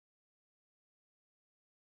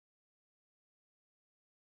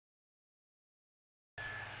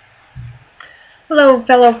Hello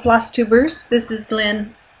fellow Flosstubers, this is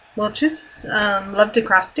Lynn Wiltzius, love to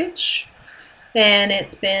cross stitch, and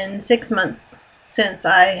it's been 6 months since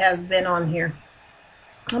I have been on here.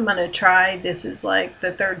 I'm going to try, this is like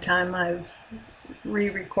the third time I've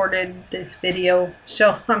re-recorded this video,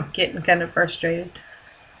 so I'm getting kind of frustrated.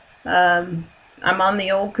 I'm on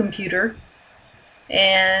the old computer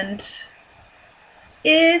and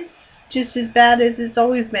it's just as bad as it's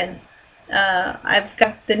always been. I've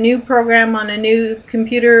got the new program on a new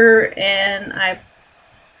computer and I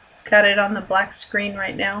got it on the black screen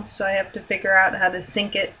right now, so I have to figure out how to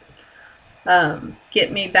sync it,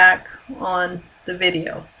 get me back on the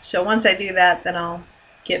video. So once I do that, then I'll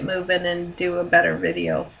get moving and do a better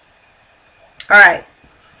video. Alright,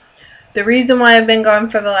 the reason why I've been gone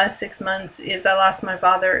for the last 6 months is I lost my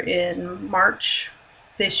father in March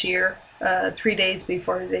this year, 3 days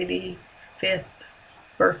before his 85th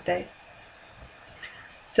birthday.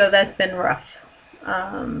 So that's been rough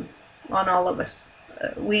on all of us.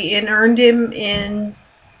 We inurned him in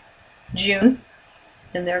June,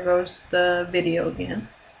 and there goes the video again.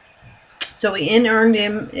 So we inurned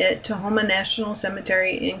him at Tahoma National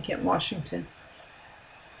Cemetery in Kent, Washington.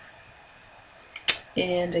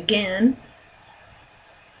 And again,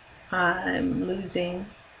 I'm losing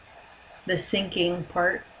the syncing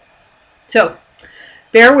part. So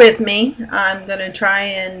bear with me. I'm going to try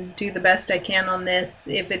and do the best I can on this.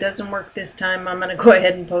 If it doesn't work this time, I'm going to go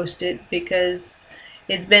ahead and post it because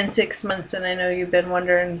it's been 6 months and I know you've been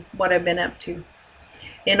wondering what I've been up to.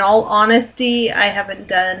 In all honesty, I haven't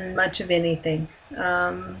done much of anything.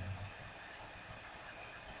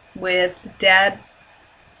 With Dad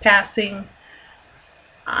passing,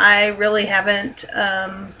 I really haven't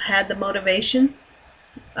had the motivation.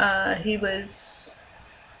 He was...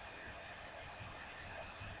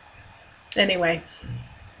 Anyway,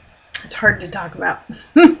 it's hard to talk about.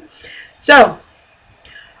 So,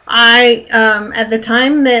 at the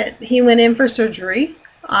time that he went in for surgery,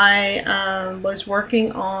 I was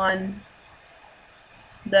working on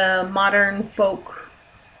the modern folk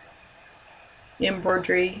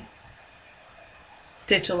embroidery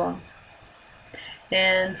stitch along.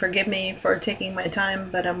 And forgive me for taking my time,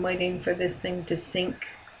 but I'm waiting for this thing to sync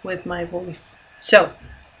with my voice. So,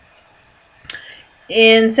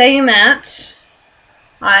 in saying that,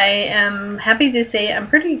 I am happy to say I'm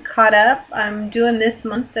pretty caught up. I'm doing this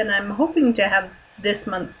month, and I'm hoping to have this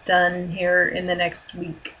month done here in the next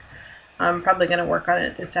week. I'm probably going to work on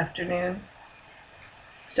it this afternoon.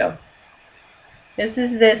 So, this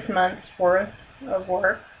is this month's worth of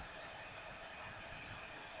work.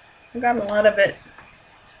 I got a lot of it.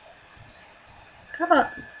 Come on.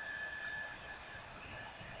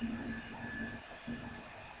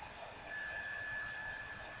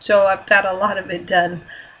 So I've got a lot of it done.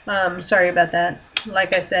 Sorry about that.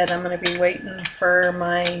 Like I said, I'm going to be waiting for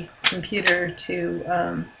my computer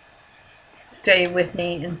to stay with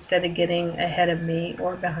me instead of getting ahead of me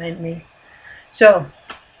or behind me. So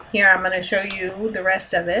here I'm going to show you the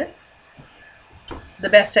rest of it the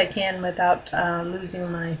best I can without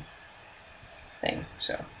losing my thing.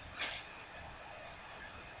 So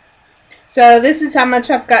this is how much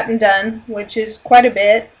I've gotten done, which is quite a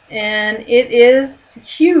bit, and it is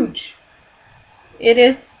huge. It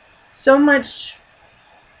is so much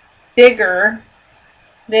bigger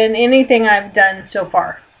than anything I've done so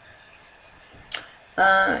far.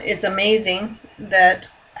 It's amazing that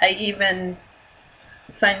I even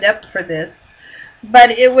signed up for this,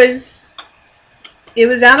 but it was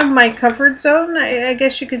out of my comfort zone, I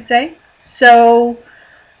guess you could say. So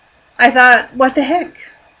I thought, what the heck?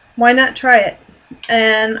 Why not try it?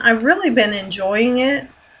 And I've really been enjoying it.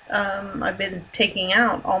 I've been taking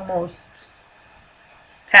out almost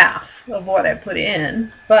half of what I put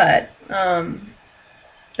in, but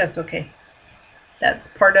that's okay. That's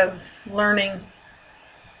part of learning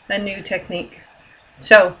a new technique.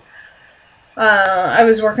 So I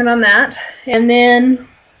was working on that, and then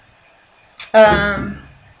I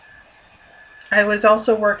was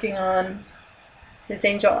also working on this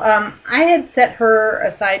angel. I had set her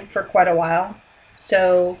aside for quite a while,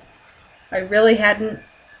 so I really hadn't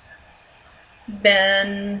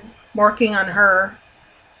been working on her.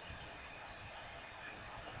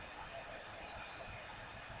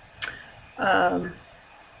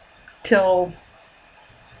 Till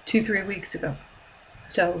 2-3 weeks ago.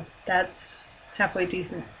 So that's halfway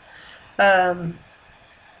decent. I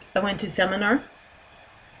went to seminar,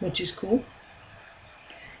 which is cool.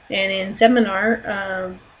 And in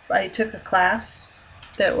seminar, I took a class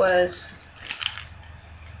that was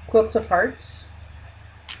Quilts of Hearts.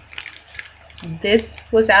 This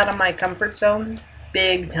was out of my comfort zone,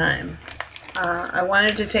 big time. I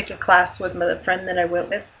wanted to take a class with the friend that I went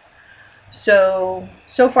with. So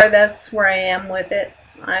far that's where I am with it.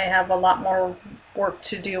 I have a lot more work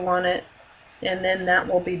to do on it, and then that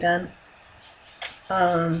will be done.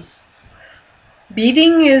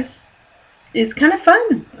 Beading is kind of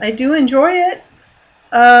fun. I do enjoy it.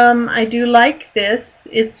 I do like this.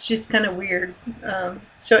 It's just kind of weird.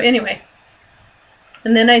 So anyway,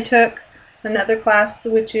 and then I took another class,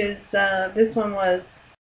 which is this one was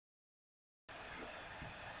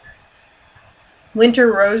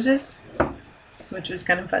Winter Roses, which was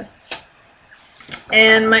kind of fun.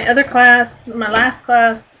 And my other class, my last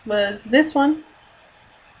class, was this one.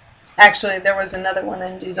 Actually, there was another one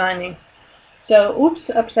in designing. So, oops,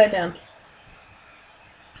 upside down.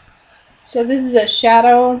 So this is a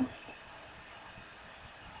shadow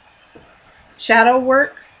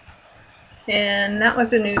work, and that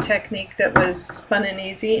was a new technique that was fun and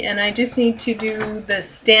easy. And I just need to do the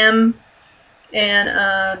stem and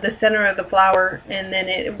the center of the flower, and then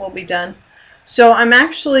it will be done. So I'm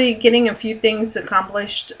actually getting a few things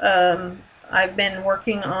accomplished. I've been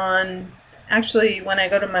working on, actually when I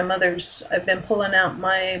go to my mother's, I've been pulling out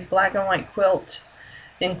my black and white quilt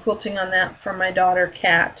and quilting on that for my daughter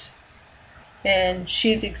Kat, and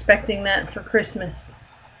she's expecting that for Christmas.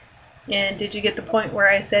 And did you get the point where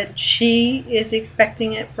I said she is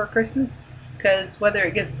expecting it for Christmas? Because whether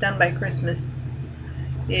it gets done by Christmas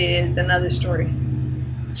is another story.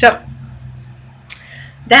 So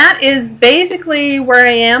that is basically where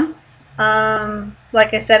I am.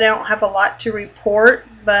 Like I said, I don't have a lot to report,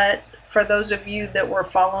 but for those of you that were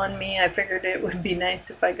following me, I figured it would be nice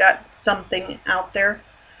if I got something out there.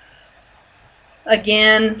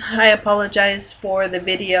 Again, I apologize for the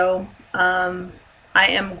video. I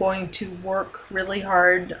am going to work really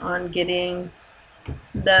hard on getting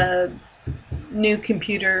the new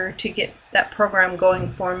computer to get that program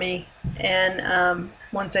going for me, and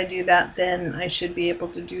once I do that, then I should be able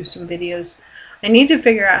to do some videos. I need to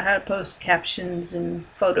figure out how to post captions and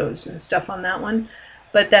photos and stuff on that one,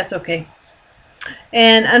 but that's okay.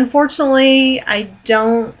 And unfortunately, I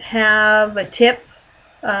don't have a tip.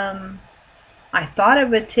 I thought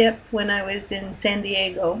of a tip when I was in San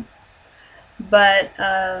Diego, but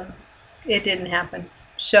it didn't happen.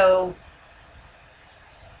 So,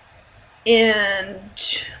 and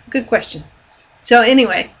good question. So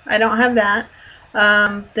anyway, I don't have that.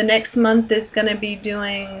 The next month is going to be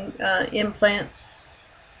doing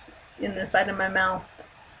implants in the side of my mouth,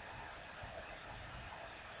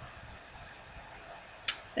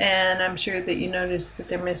 and I'm sure that you noticed that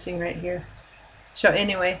they're missing right here. So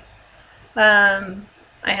anyway, I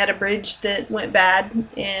had a bridge that went bad,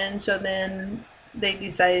 and so then they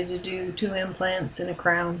decided to do 2 implants and a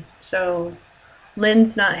crown. So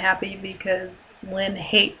Lynn's not happy because Lynn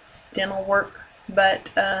hates dental work,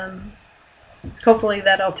 but hopefully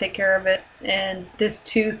that'll take care of it. And this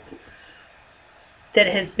tooth that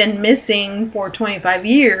has been missing for 25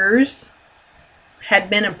 years had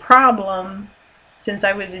been a problem since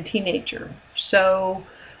I was a teenager. So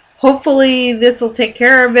hopefully this will take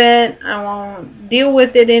care of it. I won't deal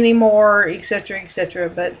with it anymore, etc., etc.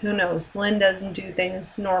 But who knows? Lynn doesn't do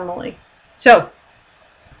things normally. So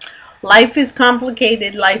life is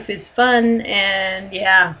complicated, life is fun, and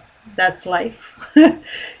yeah, that's life.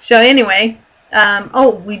 So anyway,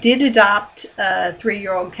 oh, we did adopt a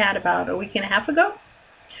 3-year-old cat about a week and a half ago.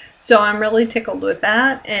 So I'm really tickled with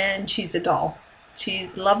that, and she's a doll.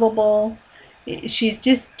 She's lovable. She's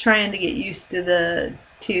just trying to get used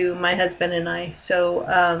to my husband and I.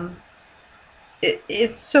 So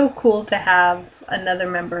it's so cool to have another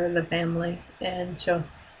member of the family. And so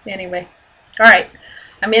anyway, all right,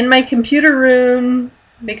 I'm in my computer room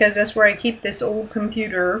because that's where I keep this old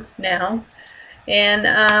computer now. And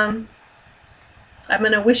I'm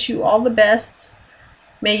going to wish you all the best.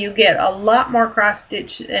 May you get a lot more cross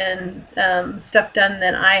stitch and stuff done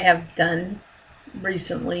than I have done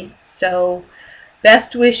recently. So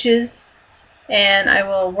best wishes, and I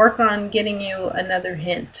will work on getting you another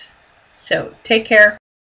hint. So take care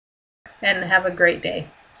and have a great day.